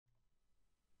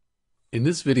In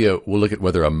this video, we'll look at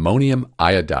whether ammonium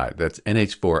iodide, that's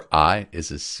NH4I, is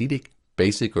acidic,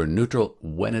 basic, or neutral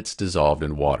when it's dissolved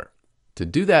in water. To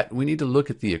do that, we need to look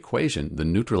at the equation, the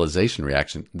neutralization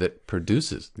reaction that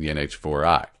produces the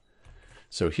NH4I.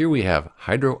 So here we have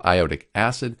hydroiodic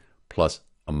acid plus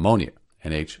ammonia,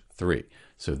 NH3.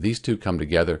 So these two come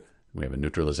together, we have a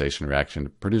neutralization reaction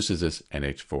that produces this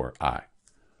NH4I.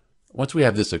 Once we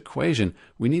have this equation,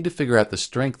 we need to figure out the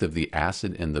strength of the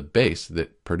acid and the base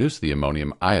that produce the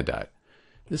ammonium iodide.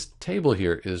 This table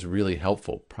here is really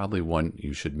helpful, probably one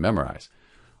you should memorize.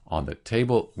 On the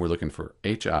table, we're looking for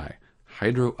HI,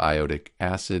 hydroiodic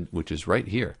acid, which is right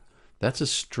here. That's a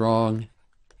strong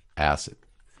acid.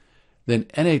 Then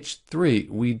NH3,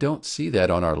 we don't see that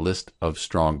on our list of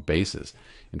strong bases.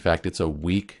 In fact, it's a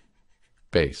weak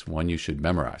base, one you should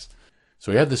memorize.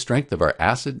 So we have the strength of our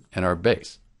acid and our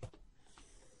base.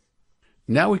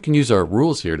 Now we can use our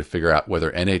rules here to figure out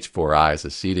whether NH4I is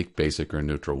acidic, basic, or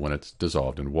neutral when it's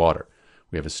dissolved in water.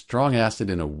 We have a strong acid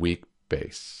and a weak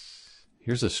base.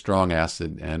 Here's a strong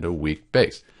acid and a weak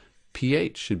base.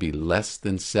 pH should be less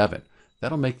than 7.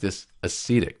 That'll make this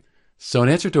acidic. So in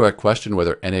answer to our question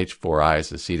whether NH4I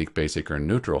is acidic, basic, or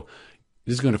neutral,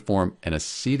 it is going to form an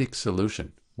acidic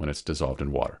solution when it's dissolved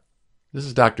in water. This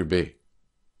is Dr. B.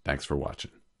 Thanks for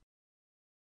watching.